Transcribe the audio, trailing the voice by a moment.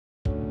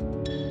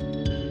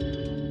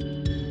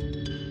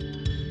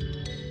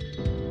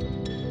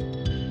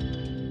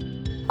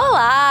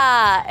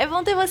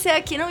bom ter você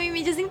aqui no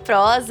Mídias em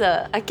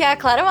Prosa. Aqui é a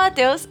Clara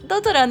Matheus,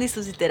 doutoranda em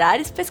estudos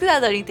literários,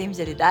 pesquisadora em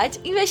intermedialidade,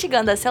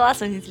 investigando as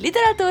relações entre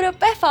literatura,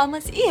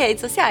 performance e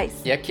redes sociais.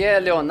 E aqui é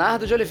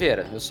Leonardo de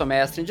Oliveira, eu sou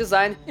mestre em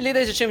design e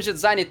líder de time de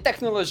design e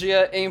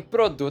tecnologia em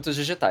produtos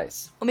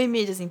digitais. O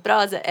Mídias em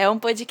Prosa é um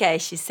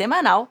podcast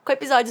semanal, com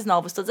episódios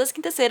novos todas as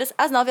quintas-feiras,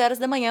 às 9 horas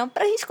da manhã,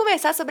 pra gente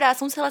conversar sobre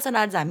assuntos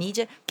relacionados à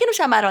mídia, que nos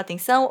chamaram a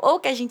atenção ou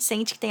que a gente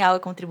sente que tem algo a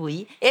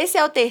contribuir. Esse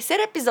é o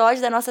terceiro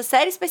episódio da nossa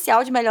série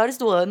especial de melhores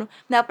do ano.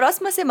 Na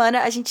próxima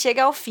semana, a gente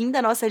chega ao fim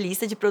da nossa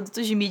lista de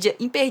produtos de mídia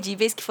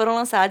imperdíveis que foram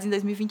lançados em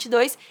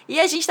 2022 e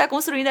a gente está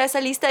construindo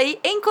essa lista aí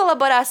em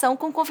colaboração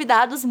com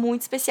convidados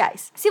muito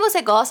especiais. Se você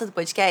gosta do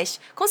podcast,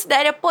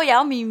 considere apoiar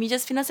o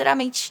Mídias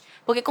financeiramente,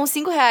 porque com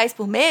R$5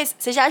 por mês,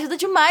 você já ajuda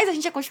demais a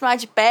gente a continuar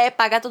de pé,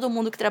 pagar todo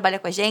mundo que trabalha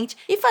com a gente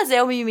e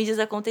fazer o Mídias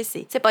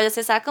acontecer. Você pode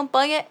acessar a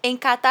campanha em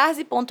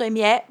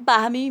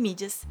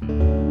catarse.me/mimídias.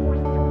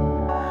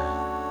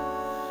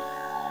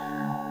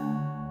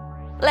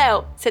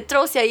 Léo, você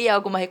trouxe aí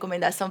alguma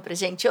recomendação pra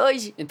gente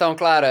hoje? Então,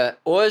 Clara,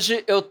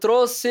 hoje eu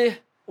trouxe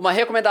uma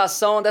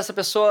recomendação dessa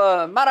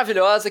pessoa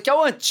maravilhosa, que é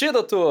o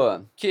Antídoto,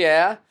 que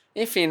é,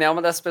 enfim, né,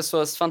 uma das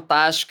pessoas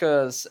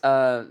fantásticas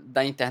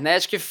da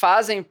internet que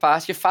faz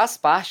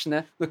parte,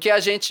 né, do que a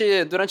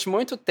gente, durante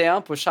muito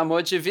tempo,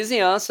 chamou de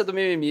vizinhança do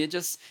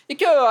Mimimídias, e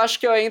que eu acho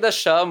que eu ainda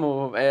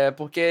chamo,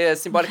 porque,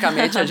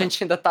 simbolicamente, a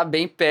gente ainda tá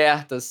bem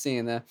perto,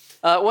 assim, né.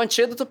 O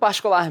Antídoto,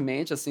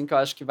 particularmente, assim, que eu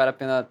acho que vale a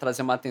pena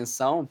trazer uma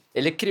atenção,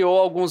 ele criou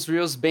alguns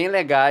reels bem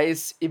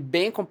legais e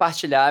bem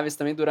compartilháveis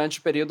também durante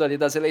o período ali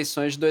das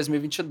eleições de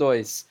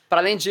 2022. Para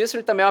além disso,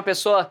 ele também é uma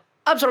pessoa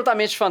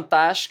absolutamente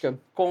fantástica,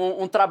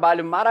 com um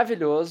trabalho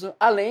maravilhoso,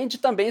 além de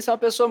também ser uma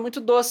pessoa muito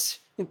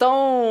doce.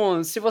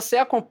 Então, se você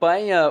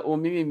acompanha o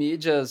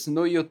Mimimídias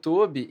no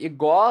YouTube e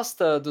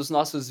gosta dos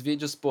nossos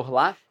vídeos por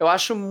lá, eu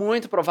acho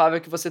muito provável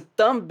que você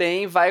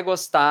também vai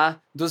gostar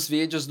dos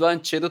vídeos do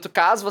Antídoto,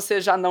 caso você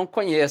já não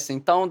conheça.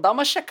 Então, dá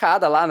uma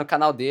checada lá no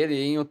canal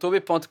dele, em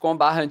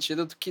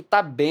youtube.com/antídoto, que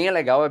tá bem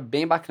legal, é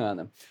bem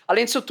bacana.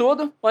 Além disso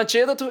tudo, o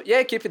Antídoto e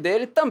a equipe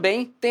dele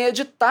também têm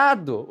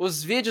editado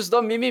os vídeos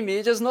do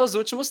Mimimídias nos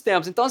últimos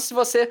tempos. Então, se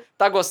você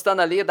tá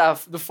gostando ali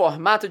do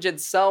formato de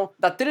edição,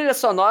 da trilha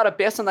sonora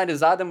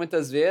personalizada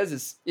muitas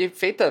vezes, e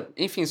feita,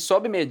 enfim,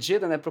 sob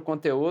medida, né, pro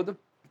conteúdo,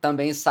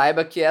 também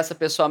saiba que essa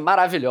pessoa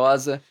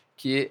maravilhosa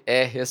que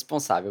é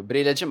responsável,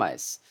 brilha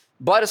demais.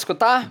 Bora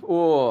escutar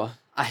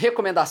a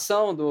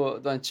recomendação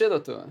do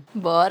Antídoto?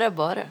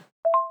 Bora.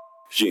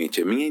 Gente,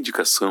 a minha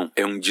indicação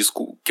é um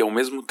disco que ao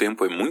mesmo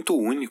tempo é muito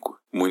único,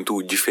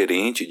 muito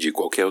diferente de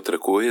qualquer outra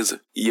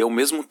coisa, e ao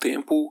mesmo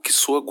tempo que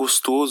soa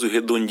gostoso e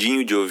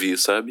redondinho de ouvir,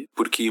 sabe?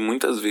 Porque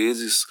muitas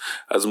vezes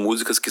as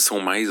músicas que são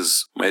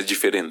mais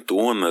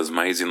diferentonas,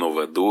 mais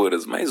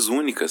inovadoras, mais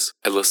únicas,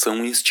 elas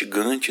são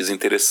instigantes,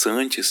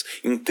 interessantes,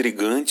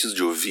 intrigantes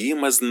de ouvir,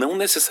 mas não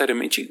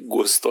necessariamente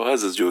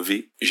gostosas de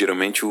ouvir.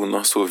 Geralmente o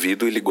nosso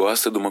ouvido, ele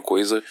gosta de uma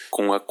coisa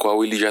com a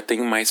qual ele já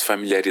tem mais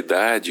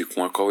familiaridade,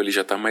 com a qual ele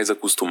já está mais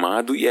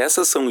acostumado, e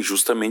essas são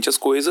justamente as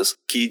coisas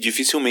que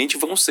dificilmente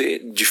vão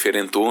ser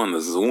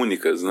diferentonas,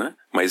 únicas, né?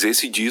 Mas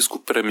esse disco,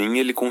 pra mim,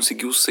 ele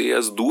conseguiu ser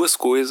as duas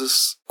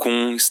coisas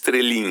com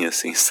estrelinha,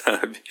 assim,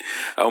 sabe?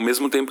 Ao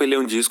mesmo tempo, ele é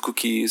um disco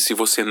que, se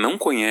você não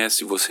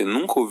conhece, você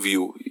nunca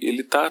ouviu,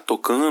 ele tá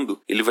tocando,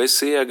 ele vai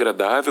ser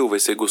agradável, vai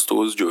ser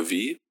gostoso de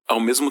ouvir. Ao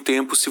mesmo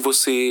tempo, se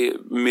você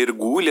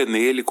mergulha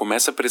nele,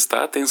 começa a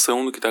prestar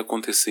atenção no que está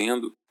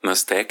acontecendo,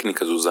 nas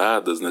técnicas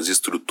usadas, nas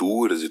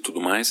estruturas e tudo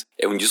mais,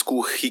 é um disco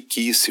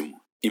riquíssimo.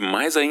 E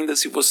mais ainda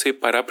se você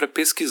parar para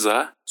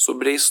pesquisar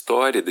sobre a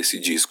história desse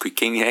disco e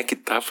quem é que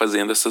tá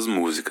fazendo essas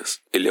músicas.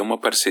 Ele é uma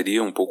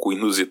parceria um pouco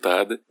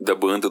inusitada da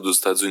banda dos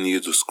Estados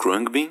Unidos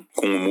khruangbin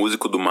com o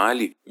músico do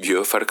Mali,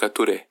 Vieux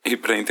Farcaturé. E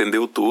para entender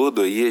o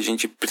todo aí a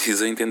gente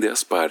precisa entender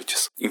as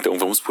partes. Então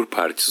vamos por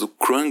partes. O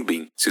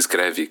khruangbin se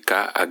escreve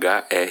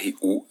Khruangbin.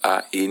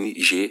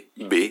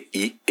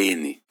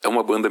 É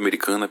uma banda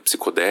americana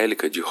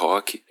psicodélica de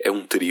rock, é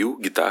um trio,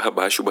 guitarra,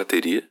 baixo,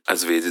 bateria.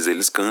 Às vezes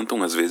eles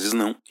cantam, às vezes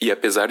não. E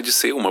apesar de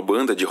ser uma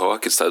banda de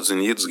rock dos Estados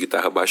Unidos,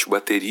 guitarra, baixo,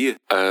 bateria,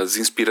 as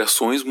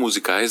inspirações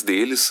musicais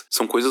deles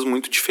são coisas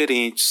muito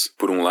diferentes.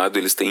 Por um lado,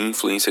 eles têm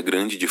influência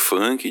grande de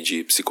funk,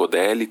 de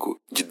psicodélico,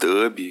 de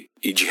dub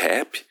e de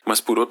rap, mas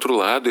por outro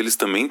lado, eles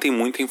também têm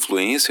muita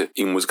influência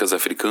em músicas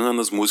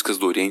africanas, músicas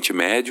do Oriente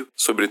Médio,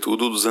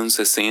 sobretudo dos anos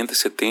 60 e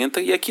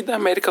 70, e aqui da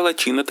América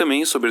Latina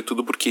também,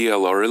 sobretudo porque a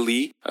Laura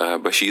Lee, a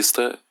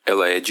baixista,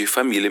 ela é de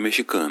família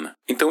mexicana.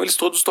 Então eles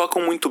todos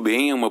tocam muito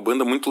bem, é uma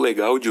banda muito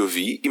legal de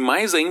ouvir, e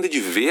mais ainda de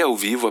ver ao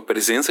vivo, a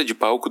presença de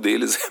palco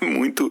deles é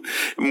muito,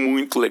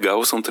 muito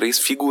legal, são 3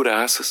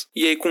 figuraças.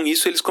 E aí com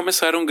isso eles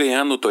começaram a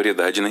ganhar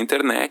notoriedade na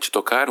internet,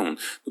 tocaram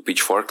no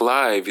Pitchfork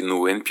Live,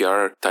 no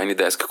NPR Tiny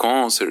Desk Concert,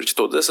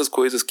 todas essas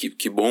coisas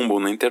que bombam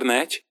na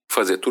internet.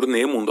 fazer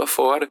turnê mundo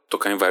afora,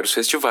 tocar em vários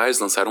festivais,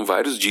 lançaram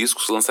vários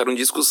discos, lançaram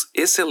discos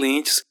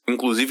excelentes,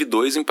 inclusive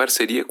 2 em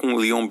parceria com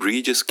Leon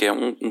Bridges, que é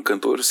um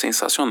cantor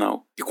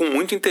sensacional. E com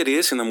muito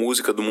interesse na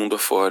música do mundo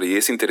afora, e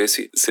esse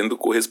interesse sendo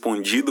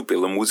correspondido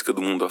pela música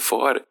do mundo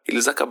afora,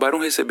 eles acabaram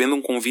recebendo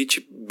um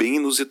convite bem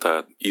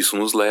inusitado. Isso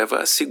nos leva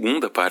à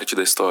segunda parte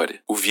da história.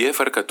 O Vieux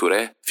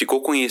Farcaturé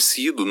ficou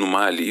conhecido no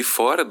Mali e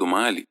fora do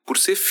Mali por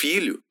ser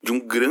filho de um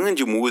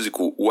grande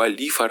músico, o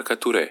Ali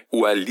Farcaturé.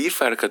 O Ali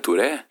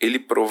Farcaturé, ele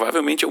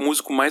provavelmente é o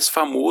músico mais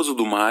famoso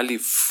do Mali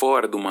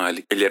fora do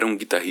Mali. Ele era um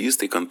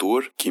guitarrista e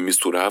cantor que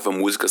misturava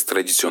músicas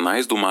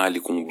tradicionais do Mali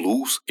com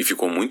blues e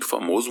ficou muito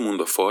famoso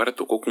mundo afora,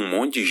 tocou com um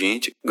monte de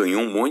gente,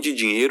 ganhou um monte de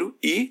dinheiro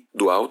e,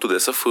 do alto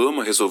dessa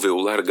fama, resolveu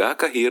largar a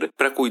carreira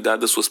para cuidar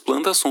das suas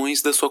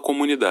plantações, da sua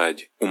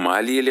comunidade. O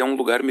Mali, ele é um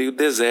lugar meio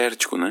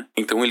desértico, né?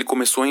 Então ele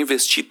começou a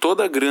investir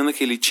toda a grana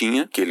que ele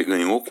tinha, que ele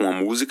ganhou com a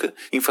música,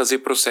 em fazer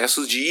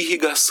processos de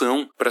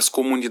irrigação para as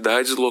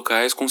comunidades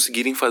locais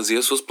conseguirem fazer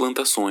as suas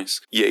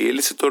plantações. E aí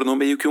ele se tornou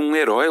meio que um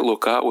herói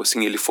local,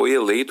 assim, ele foi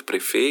eleito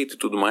prefeito e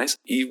tudo mais,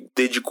 e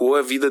dedicou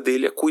a vida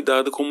dele a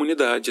cuidar da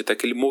comunidade, até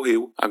que ele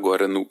morreu,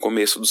 agora no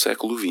começo do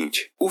século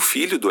XX. O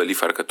filho do Ali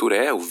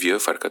Farcaturé, o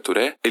Vieux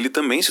Farcaturé, ele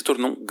também se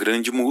tornou um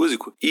grande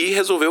músico e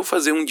resolveu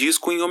fazer um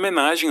disco em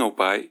homenagem ao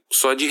pai,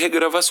 só de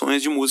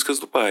regravações de músicas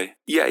do pai.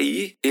 E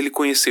aí ele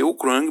conheceu o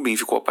khruangbin,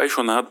 ficou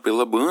apaixonado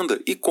pela banda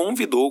e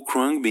convidou o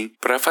khruangbin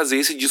para fazer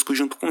esse disco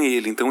junto com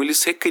ele. Então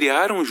eles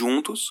recriaram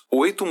juntos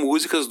 8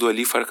 músicas do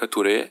Ali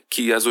Farcaturé,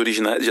 que as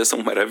originais já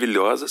são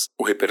maravilhosas.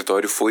 O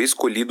repertório foi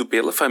escolhido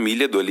pela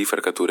família do Ali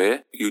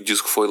Farcaturé e o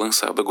disco foi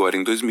lançado agora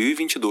em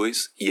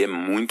 2022 e é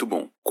muito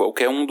bom.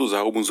 Qualquer um dos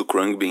álbuns do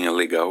khruangbin é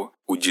legal.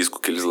 O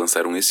disco que eles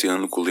lançaram esse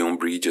ano com o Leon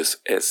Bridges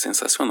é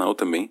sensacional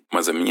também,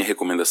 mas a minha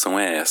recomendação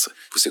é essa.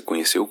 Você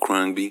conhecer o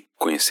khruangbin,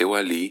 conhecer o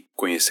Ali,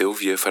 conhecer o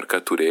Vieux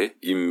Farcaturé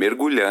e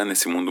mergulhar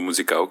nesse mundo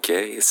musical que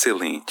é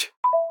excelente.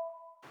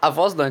 A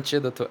voz do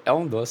Antídoto é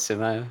um doce,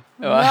 né?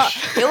 Eu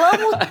acho. Eu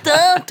amo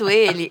tanto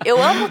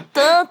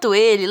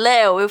ele,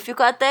 Léo. Eu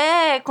fico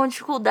até com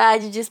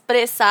dificuldade de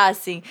expressar,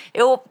 assim.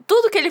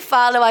 Tudo que ele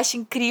fala eu acho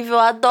incrível, eu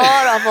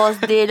adoro a voz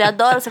dele,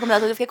 adoro essa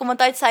combinação. Eu fiquei com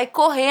vontade de sair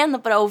correndo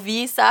pra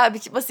ouvir, sabe?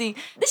 Tipo assim,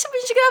 deixa a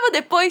gente grava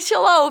depois, deixa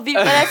eu lá ouvir.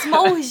 Parece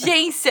uma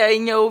urgência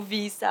em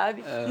ouvir,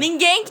 sabe?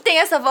 Ninguém que tem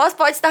essa voz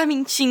pode estar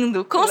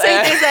mentindo. Com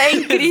certeza é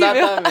incrível.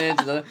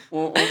 Exatamente, né?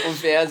 Um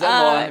viés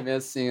enorme,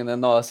 assim, né?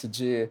 Nossa,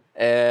 de...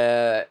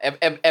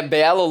 É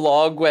belo,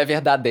 logo é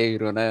verdadeiro,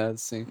 né?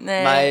 Assim.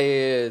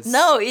 Mas...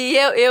 Não, e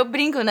eu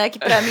brinco, né? Que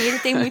pra mim ele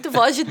tem muito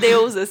voz de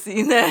Deus,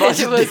 assim, né? Voz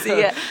tipo de assim,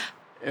 Deus.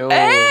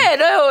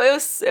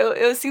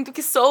 Eu sinto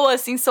que soa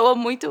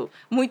muito,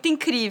 muito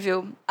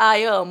incrível.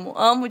 Eu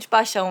amo de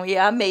paixão e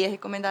amei a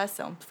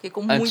recomendação. Fiquei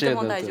com muita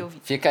Antídoto. vontade de ouvir.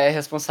 Fica aí a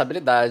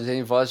responsabilidade,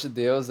 hein? Voz de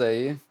Deus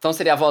aí. Então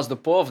seria a voz do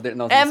povo?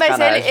 Não, mas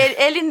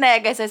ele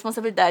nega essa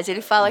responsabilidade.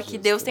 Ele fala Justo. que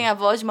Deus tem a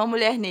voz de uma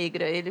mulher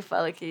negra. Ele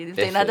fala que não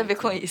tem nada a ver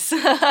com isso.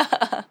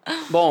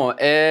 Bom,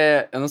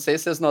 eu não sei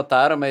se vocês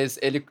notaram, mas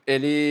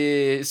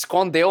ele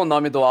escondeu o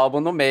nome do álbum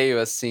no meio,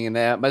 assim,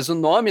 né? Mas o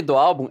nome do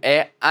álbum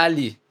é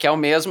Ali, que é o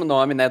mesmo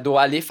nome, né? Do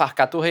Ali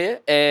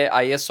Farcaturé,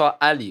 aí é só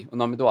Ali, o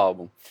nome do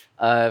álbum.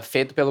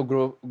 Feito pelo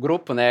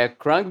grupo, né?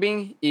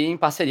 khruangbin e em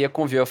parceria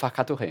com o Vieux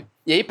Farcaturé.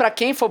 E aí, pra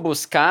quem for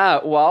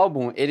buscar o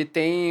álbum, ele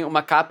tem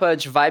uma capa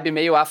de vibe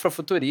meio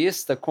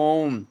afrofuturista,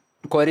 com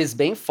cores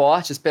bem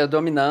fortes,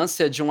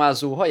 predominância de um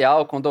azul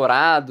royal com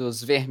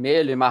dourados,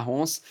 vermelho e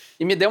marrons,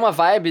 e me deu uma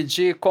vibe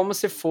de como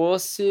se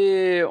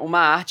fosse uma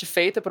arte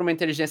feita por uma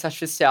inteligência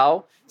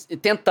artificial,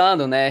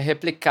 tentando, né,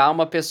 replicar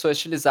uma pessoa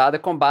estilizada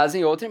com base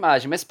em outra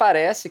imagem. Mas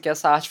parece que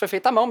essa arte foi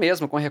feita à mão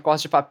mesmo, com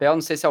recorte de papel,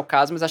 não sei se é o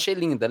caso, mas achei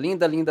linda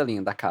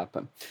a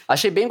capa.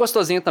 Achei bem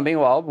gostosinho também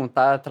o álbum,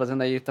 tá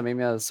trazendo aí também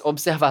minhas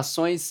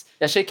observações,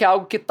 e achei que é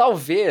algo que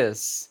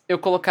talvez eu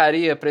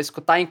colocaria pra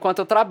escutar enquanto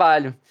eu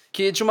trabalho.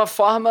 Que de uma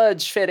forma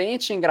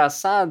diferente e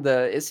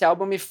engraçada, esse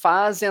álbum me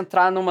faz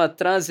entrar numa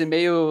transe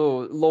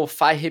meio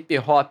lo-fi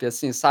hip-hop,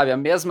 assim, sabe? A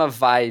mesma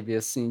vibe,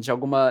 assim, de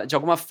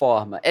alguma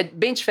forma. É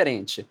bem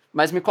diferente,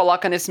 mas me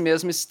coloca nesse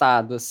mesmo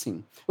estado,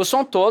 assim. O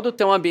som todo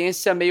tem uma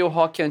ambiência meio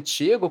rock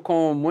antigo,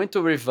 com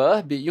muito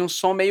reverb e um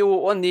som meio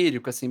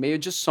onírico, assim, meio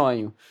de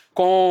sonho.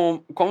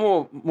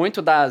 Como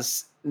muito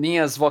das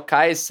linhas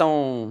vocais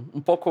são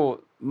um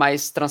pouco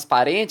mais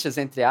transparentes,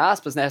 entre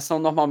aspas, né? São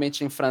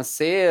normalmente em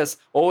francês,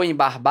 ou em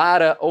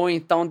barbara, ou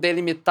então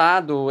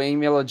delimitado em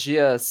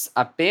melodias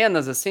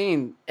apenas,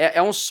 assim.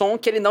 É um som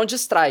que ele não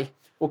distrai.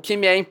 O que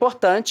me é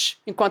importante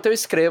enquanto eu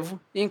escrevo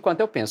e enquanto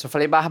eu penso. Eu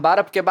falei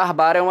barbara porque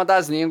barbara é uma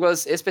das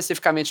línguas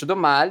especificamente do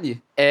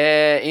Mali,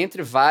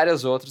 entre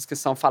várias outras que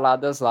são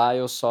faladas lá.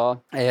 Eu só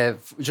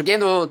joguei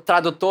no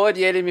tradutor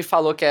e ele me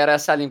falou que era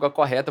essa a língua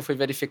correta, eu fui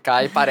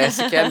verificar e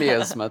parece que é a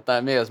mesma,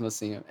 tá? Mesmo,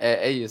 assim,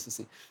 é isso,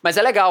 assim. Mas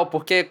é legal,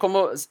 porque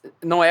como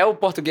não é o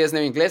português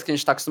nem o inglês que a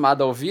gente tá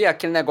acostumado a ouvir,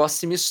 aquele negócio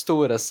se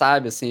mistura,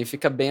 sabe? Assim,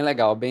 fica bem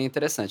legal, bem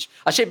interessante.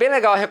 Achei bem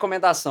legal a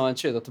recomendação,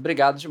 Antídoto.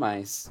 Obrigado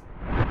demais.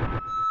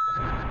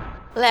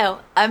 Léo,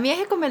 a minha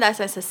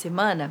recomendação essa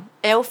semana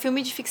é o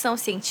filme de ficção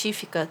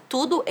científica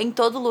Tudo, em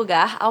Todo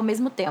Lugar, ao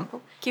Mesmo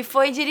Tempo, que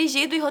foi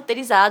dirigido e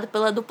roteirizado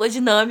pela dupla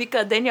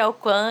dinâmica Daniel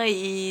Kwan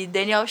e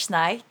Daniel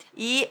Schneider.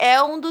 E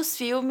é um dos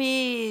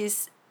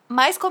filmes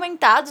mais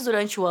comentados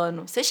durante o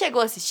ano. Você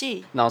chegou a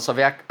assistir? Não, só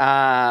vi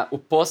o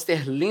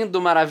pôster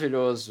lindo,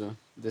 maravilhoso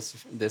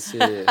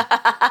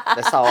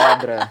dessa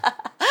obra.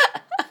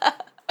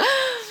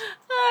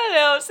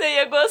 Não, você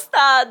ia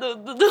gostar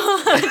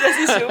de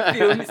assistir o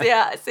filme,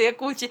 você ia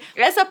curtir.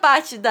 Essa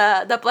parte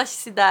da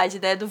plasticidade,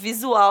 né, do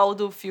visual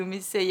do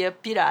filme, você ia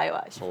pirar, eu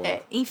acho.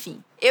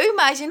 Enfim. Eu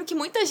imagino que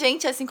muita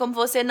gente, assim como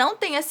você, não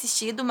tenha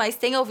assistido, mas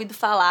tenha ouvido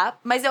falar.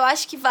 Mas eu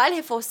acho que vale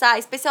reforçar,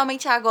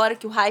 especialmente agora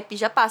que o hype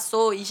já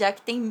passou e já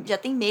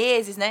tem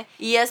meses, né?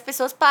 E as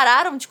pessoas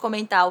pararam de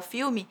comentar o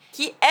filme,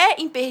 que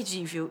é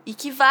imperdível e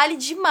que vale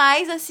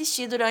demais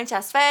assistir durante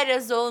as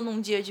férias ou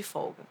num dia de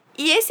folga.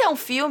 E esse é um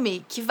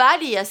filme que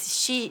vale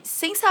assistir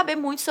sem saber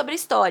muito sobre a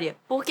história,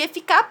 porque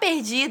ficar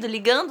perdido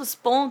ligando os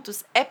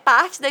pontos é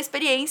parte da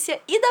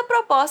experiência e da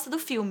proposta do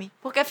filme.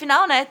 Porque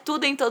afinal, né,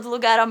 tudo em todo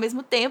lugar ao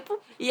mesmo tempo.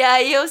 E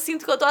aí eu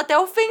sinto que eu tô até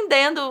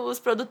ofendendo os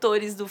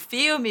produtores do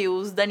filme,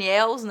 os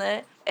Daniels,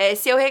 né?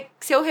 Se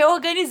eu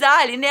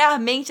reorganizar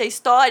linearmente a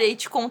história e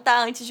te contar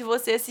antes de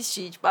você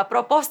assistir. Tipo, a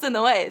proposta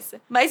não é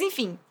essa. Mas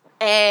enfim,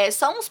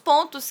 só uns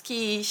pontos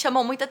que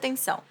chamam muita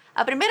atenção.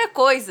 A primeira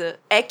coisa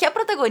é que a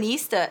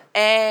protagonista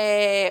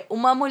é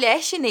uma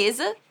mulher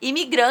chinesa,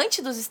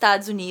 imigrante dos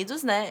Estados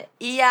Unidos, né?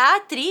 E a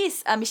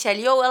atriz, a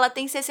Michelle Yeoh, ela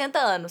tem 60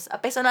 anos.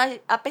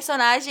 A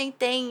personagem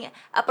tem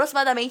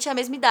aproximadamente a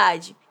mesma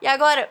idade. E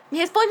agora, me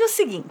responde o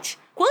seguinte.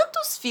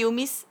 Quantos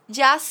filmes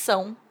de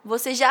ação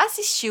você já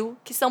assistiu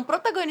que são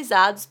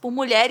protagonizados por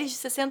mulheres de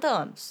 60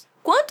 anos?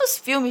 Quantos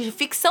filmes de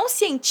ficção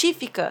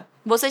científica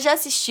você já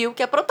assistiu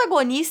que a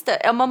protagonista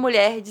é uma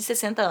mulher de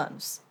 60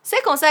 anos?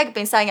 Você consegue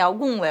pensar em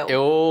algum, Léo?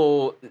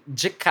 Eu,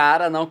 de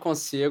cara, não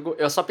consigo.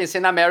 Eu só pensei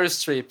na Meryl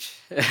Streep.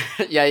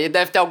 E aí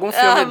deve ter algum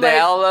filme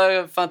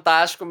dela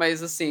fantástico,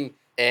 mas assim...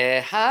 É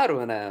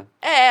raro, né?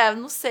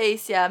 Não sei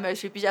se a Meryl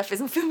Streep já fez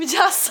um filme de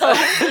ação.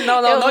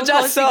 não de ação. Eu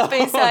não consigo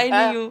pensar em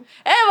nenhum.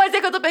 Mas é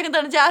que eu tô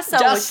perguntando de ação.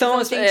 De ação, não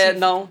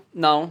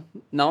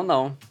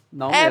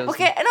mesmo.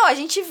 Porque, a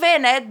gente vê,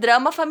 né,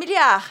 drama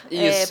familiar.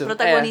 Isso,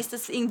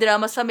 protagonistas em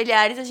dramas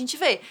familiares a gente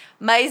vê.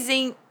 Mas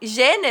em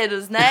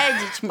gêneros, né,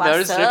 de tipo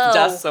Meryl ação... Streep de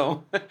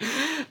ação.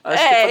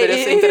 Acho que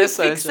poderia ser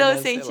interessante, ficção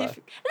né?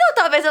 científica. Não,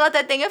 talvez ela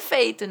até tenha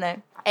feito, né?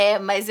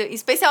 Mas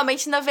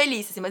especialmente na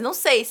velhice, assim, mas não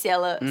sei se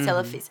ela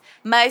fez.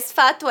 Mas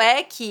fato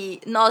é que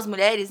nós,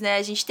 mulheres, né,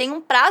 a gente tem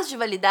um prazo de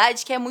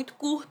validade que é muito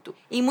curto.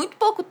 Em muito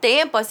pouco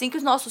tempo, assim que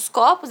os nossos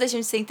corpos deixam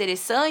de ser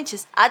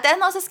interessantes, até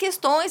nossas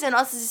questões e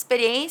nossas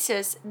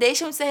experiências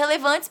deixam de ser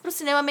relevantes para o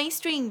cinema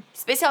mainstream.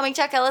 Especialmente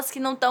aquelas que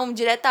não estão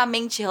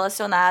diretamente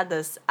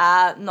relacionadas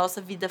à nossa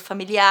vida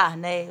familiar,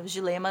 né? Os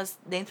dilemas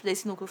dentro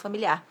desse núcleo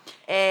familiar.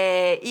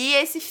 E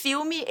esse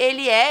filme,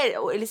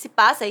 ele se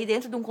passa aí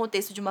dentro de um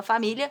contexto de uma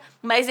família,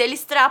 mas ele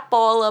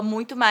extrapola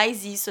muito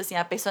mais isso, assim,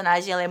 a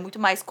personagem ela é muito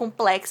mais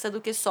complexa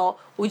do que só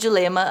o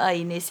dilema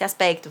aí nesse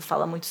aspecto,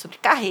 fala muito sobre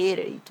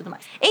carreira e tudo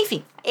mais.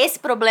 Enfim, esse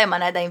problema,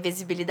 né, da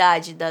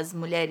invisibilidade das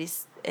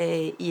mulheres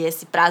e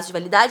esse prazo de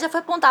validade já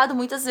foi apontado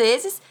muitas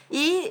vezes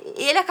e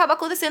ele acaba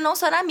acontecendo não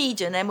só na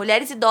mídia, né,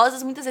 mulheres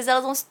idosas muitas vezes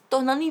elas vão se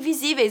tornando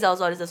invisíveis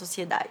aos olhos da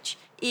sociedade.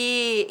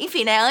 E,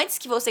 enfim, né, antes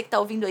que você que tá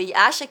ouvindo aí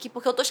acha que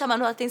porque eu tô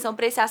chamando a atenção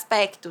pra esse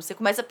aspecto, você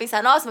começa a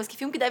pensar, nossa, mas que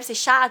filme que deve ser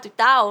chato e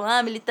tal,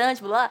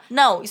 militante, blá, blá.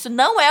 Não, isso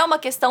não é uma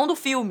questão do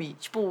filme.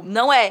 Tipo,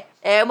 não é.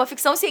 É uma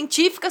ficção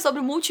científica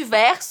sobre o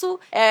multiverso,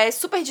 é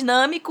super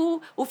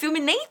dinâmico, o filme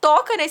nem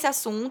toca nesse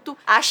assunto.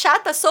 A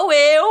chata sou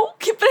eu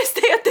que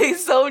prestei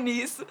atenção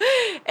nisso.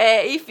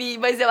 Enfim,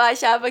 mas eu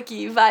achava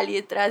que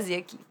valia trazer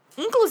aqui.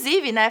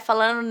 Inclusive, né,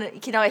 falando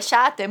que não é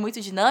chato, é muito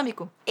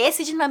dinâmico,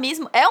 esse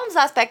dinamismo é um dos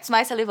aspectos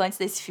mais relevantes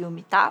desse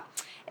filme, tá?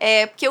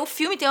 Porque o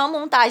filme tem uma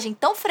montagem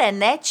tão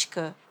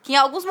frenética que em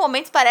alguns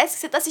momentos parece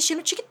que você tá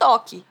assistindo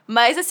TikTok.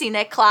 Mas assim,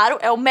 né, claro,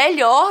 é o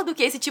melhor do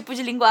que esse tipo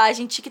de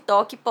linguagem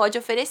TikTok pode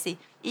oferecer.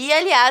 E,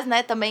 aliás,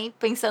 né, também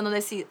pensando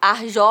nesse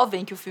ar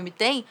jovem que o filme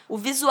tem, o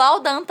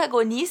visual da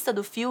antagonista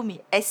do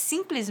filme é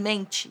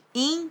simplesmente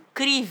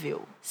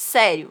incrível.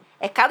 Sério.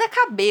 É cada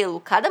cabelo,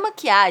 cada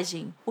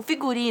maquiagem, o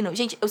figurino.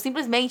 Gente, eu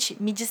simplesmente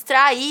me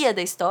distraía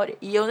da história.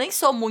 E eu nem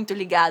sou muito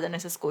ligada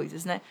nessas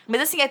coisas, né?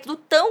 Mas assim, é tudo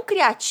tão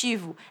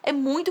criativo. É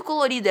muito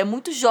colorido, é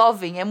muito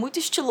jovem, é muito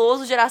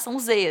estiloso, geração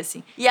Z,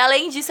 assim. E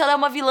além disso, ela é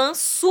uma vilã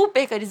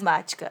super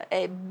carismática.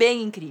 É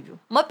bem incrível.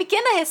 Uma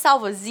pequena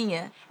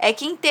ressalvazinha é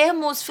que em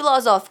termos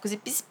filosóficos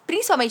e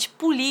principalmente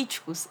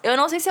políticos, eu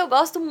não sei se eu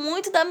gosto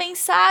muito da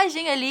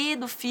mensagem ali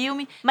do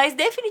filme, mas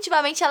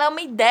definitivamente ela é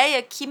uma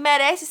ideia que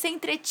merece ser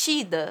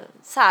entretida,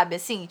 sabe?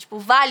 Assim, tipo,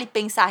 vale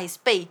pensar a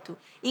respeito.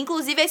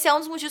 Inclusive, esse é um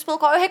dos motivos pelo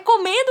qual eu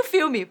recomendo o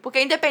filme,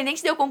 porque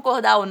independente de eu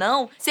concordar ou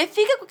não, você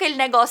fica com aquele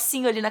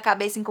negocinho ali na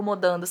cabeça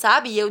incomodando,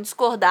 sabe? E eu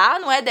discordar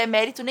não é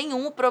demérito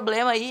nenhum, o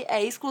problema aí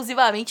é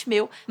exclusivamente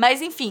meu.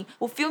 Mas enfim,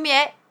 o filme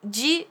é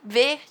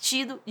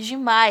divertido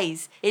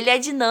demais. Ele é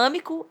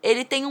dinâmico,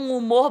 ele tem um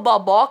humor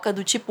boboca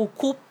do tipo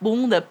cu,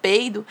 bunda,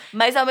 peido,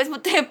 mas ao mesmo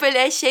tempo ele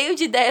é cheio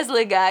de ideias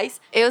legais.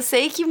 Eu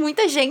sei que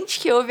muita gente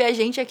que ouve a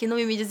gente aqui no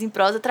Mídias em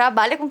Prosa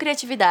trabalha com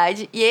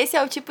criatividade e esse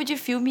é o tipo de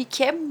filme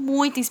que é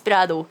muito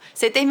inspirador.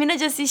 Você termina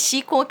de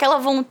assistir com aquela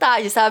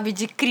vontade, sabe,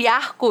 de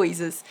criar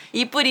coisas.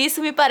 E por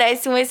isso me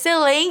parece um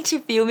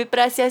excelente filme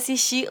pra se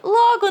assistir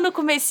logo no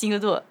comecinho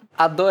do ano.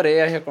 Adorei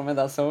a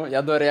recomendação e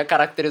adorei a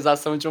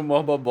caracterização de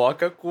humor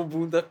boboca com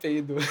bunda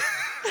peido.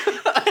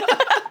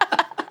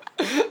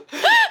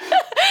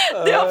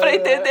 Deu pra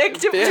entender que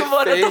tipo de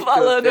humor eu tô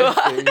falando, eu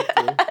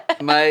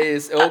acho.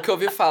 Mas o que eu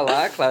ouvi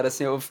falar, claro,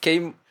 assim, eu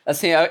fiquei...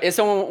 Assim,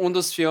 esse é um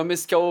dos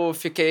filmes que eu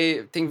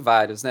fiquei... Tem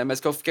vários, né? Mas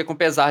que eu fiquei com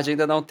pesar de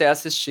ainda não ter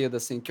assistido,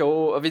 assim. Que eu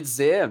ouvi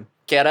dizer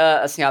que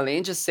era, assim,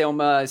 além de ser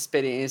uma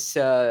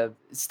experiência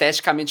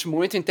esteticamente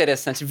muito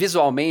interessante,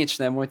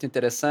 visualmente, né? Muito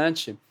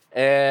interessante...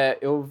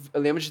 eu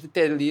lembro de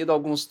ter lido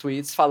alguns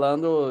tweets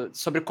falando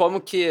sobre como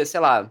que, sei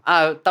lá...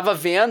 eu tava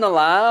vendo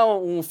lá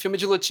um filme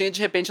de lutinha e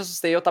de repente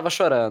assustei e eu tava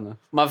chorando.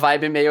 Uma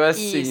vibe meio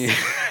assim.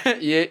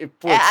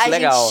 Putz, a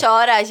legal. gente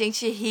chora, a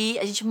gente ri,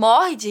 a gente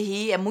morre de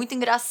rir, é muito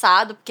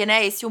engraçado, porque,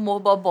 né, esse humor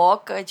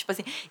boboca, tipo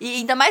assim... E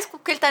ainda mais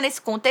porque ele tá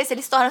nesse contexto,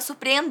 ele se torna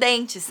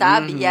surpreendente,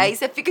 sabe? E aí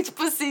você fica,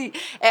 tipo assim...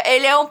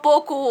 ele é um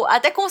pouco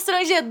até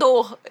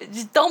constrangedor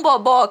de tão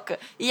boboca.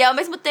 E ao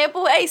mesmo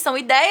tempo, são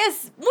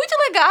ideias muito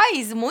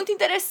legais, muito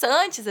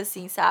interessantes,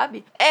 assim,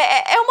 sabe?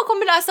 É uma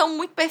combinação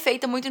muito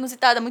perfeita, muito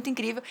inusitada, muito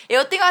incrível.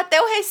 Eu tenho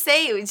até o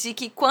receio de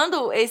que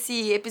quando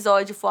esse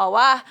episódio for ao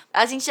ar,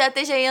 a gente já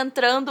esteja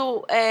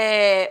entrando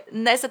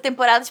nessa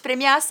temporada de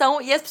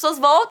premiação e as pessoas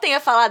voltem a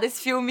falar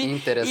desse filme.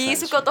 Interessante. E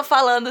isso que eu tô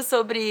falando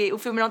sobre o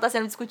filme não tá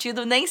sendo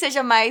discutido nem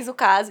seja mais o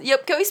caso.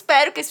 Porque eu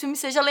espero que esse filme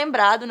seja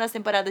lembrado nas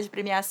temporadas de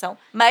premiação.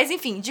 Mas,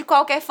 enfim, de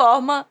qualquer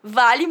forma,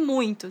 vale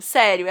muito.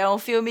 Sério, é um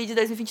filme de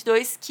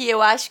 2022 que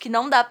eu acho que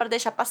não dá pra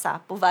deixar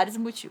passar, por vários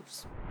motivos.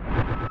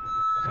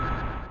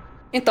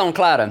 Então,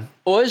 Clara,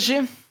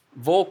 hoje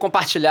vou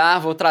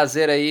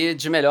trazer aí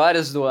de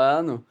melhores do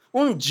ano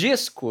um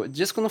disco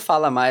não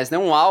fala mais, né?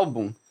 Um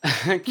álbum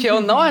que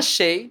eu não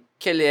achei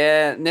que ele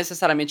é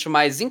necessariamente o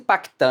mais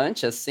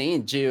impactante, assim,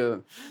 de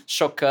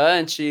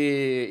chocante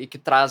e que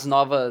traz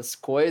novas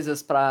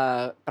coisas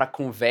para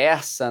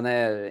conversa,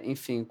 né?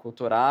 Enfim,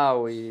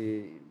 cultural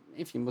e,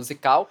 enfim,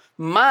 musical.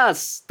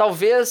 Mas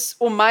talvez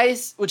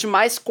o de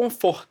mais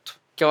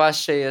conforto que eu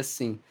achei,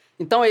 assim.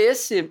 Então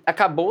esse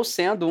acabou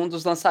sendo um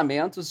dos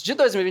lançamentos de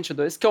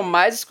 2022 que eu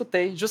mais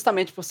escutei,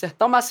 justamente por ser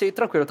tão macio e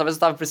tranquilo. Talvez eu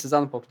tava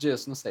precisando um pouco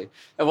disso, não sei.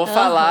 Eu vou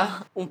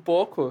falar um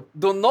pouco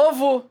do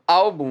novo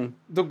álbum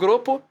do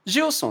grupo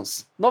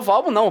Gilsons. Novo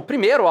álbum não, o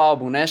primeiro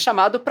álbum, né?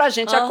 Chamado Pra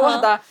Gente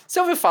Acordar. Você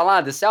ouviu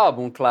falar desse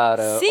álbum,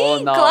 Clara? Sim, ou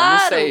não?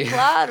 claro, Não sei.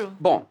 Claro.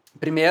 Bom,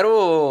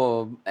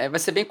 primeiro, vai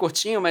ser bem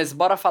curtinho, mas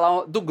bora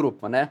falar do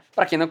grupo, né?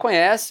 Pra quem não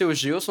conhece, o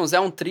Gilsons é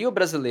um trio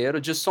brasileiro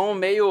de som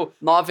meio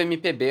 9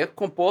 MPB,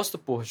 composto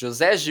por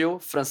José Gil,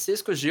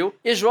 Francisco Gil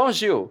e João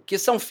Gil, que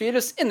são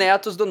filhos e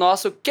netos do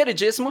nosso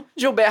queridíssimo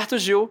Gilberto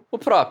Gil, o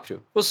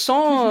próprio. O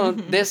som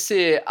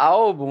desse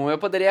álbum eu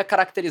poderia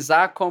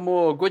caracterizar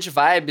como good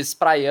vibes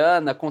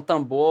praiana, com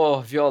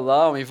tambor,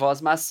 violão e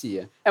voz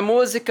macia. É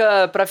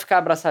música pra ficar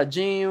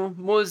abraçadinho,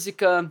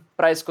 música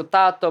pra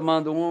escutar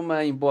tomando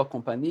uma em boa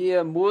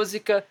companhia,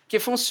 música que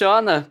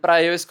funciona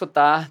pra eu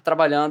escutar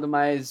trabalhando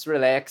mais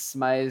relax,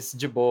 mais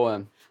de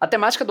boa. A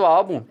temática do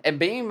álbum é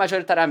bem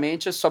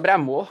majoritariamente sobre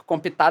amor, com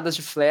pitadas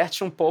de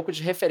flerte e um pouco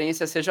de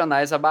referências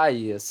regionais à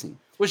Bahia, assim.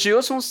 O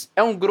Gilsons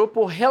é um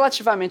grupo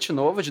relativamente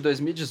novo, de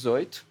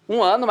 2018.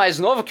 Um ano mais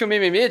novo que o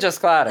Mimimídias,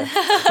 Clara.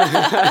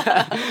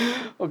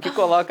 O que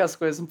coloca as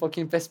coisas um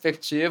pouquinho em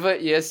perspectiva.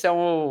 E esse é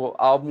um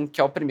álbum que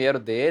é o primeiro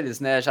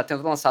deles, né? Já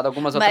tendo lançado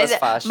algumas outras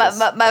faixas.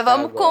 Mas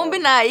vamos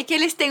combinar aí que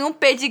eles têm um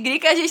pedigree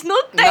que a gente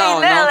não tem,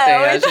 né, Léo? Não tem.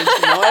 A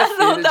gente não é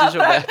filho de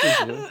Gilberto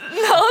Gil.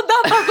 Não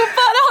dá pra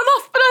comparar o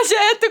nosso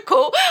projeto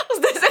com os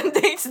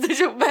descendentes do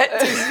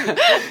Gilberto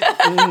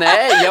Gil.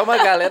 Né? E é uma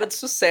galera de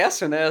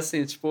sucesso, né?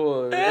 Assim,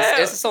 tipo...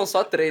 Esses são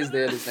só 3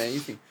 deles, né?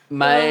 Enfim.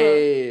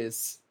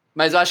 Mas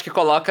eu acho que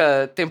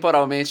coloca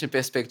temporalmente em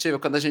perspectiva,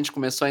 quando a gente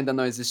começou ainda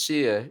não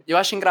existia. E eu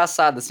acho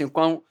engraçado, assim,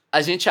 quando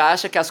a gente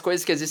acha que as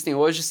coisas que existem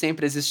hoje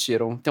sempre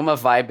existiram. Tem uma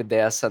vibe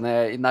dessa,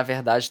 né? E na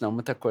verdade não,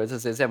 muita coisa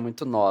às vezes é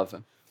muito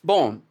nova.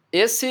 Bom,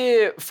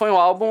 esse foi um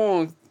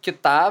álbum que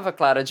tava,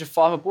 Clara, de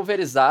forma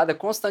pulverizada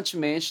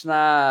constantemente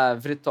na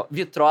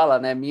vitrola,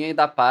 né, minha e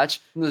da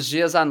Paty, nos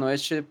dias à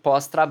noite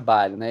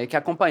pós-trabalho, né, e que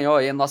acompanhou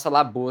aí a nossa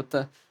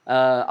labuta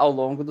ao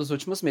longo dos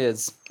últimos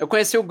meses. Eu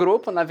conheci o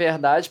grupo, na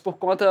verdade, por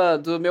conta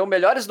do meu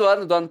Melhores do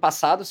ano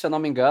passado, se eu não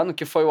me engano,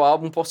 que foi o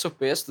álbum Por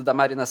Suposto, da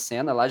Marina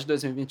Sena, lá de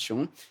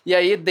 2021. E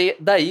aí,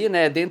 daí,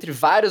 né, dentre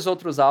vários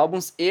outros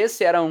álbuns,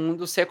 esse era um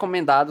dos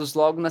recomendados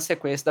logo na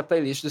sequência da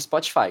playlist do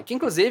Spotify. Que,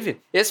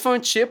 inclusive, esse foi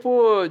um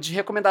tipo de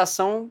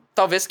recomendação,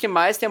 talvez que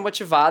mais tenha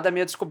motivado a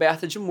minha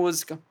descoberta de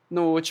música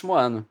no último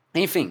ano.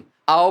 Enfim,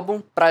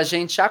 álbum Pra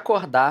Gente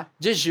Acordar,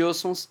 de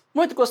Gilsons.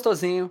 Muito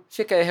gostosinho.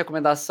 Fica aí a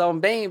recomendação.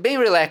 Bem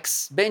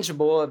relax, bem de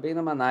boa, bem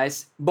na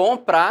manais. Bom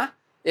pra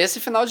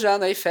Esse final de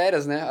ano aí,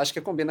 férias, né? Acho que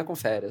combina com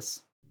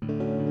férias.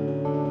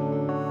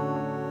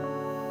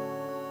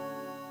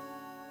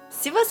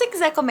 Se você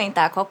quiser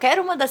comentar qualquer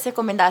uma das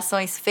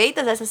recomendações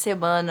feitas essa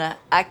semana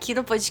aqui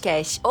no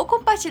podcast ou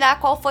compartilhar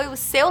qual foi o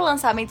seu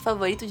lançamento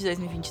favorito de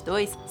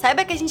 2022,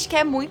 saiba que a gente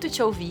quer muito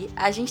te ouvir.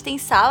 A gente tem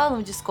sala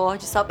no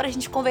Discord só pra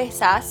gente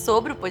conversar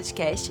sobre o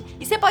podcast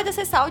e você pode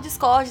acessar o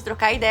Discord,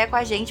 trocar ideia com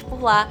a gente por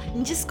lá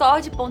em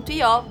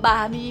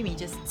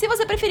discord.io/mimimídias. Se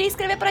você preferir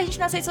escrever pra gente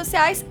nas redes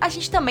sociais, a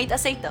gente também tá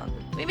aceitando.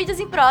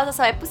 Mimídias em Prosa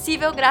só é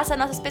possível graças a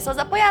nossas pessoas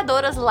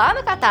apoiadoras lá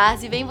no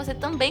Catarse. Vem você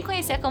também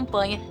conhecer a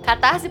campanha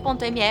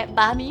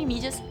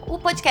catarse.me/mimimídias. O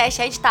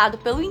podcast é editado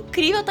pelo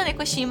incrível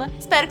Tanekoshima.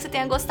 Espero que você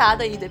tenha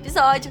gostado aí do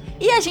episódio.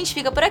 E a gente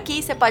fica por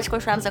aqui. Você pode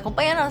continuar nos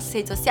acompanhando nas nossas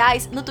redes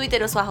sociais. No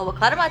Twitter eu sou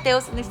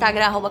 @claromateus, no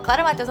Instagram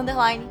 @claromateus_.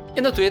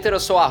 E no Twitter eu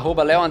sou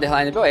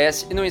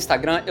 @leo_bos e no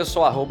Instagram eu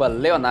sou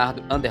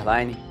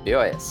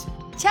 @leonardo_bos.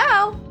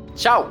 Tchau!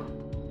 Tchau!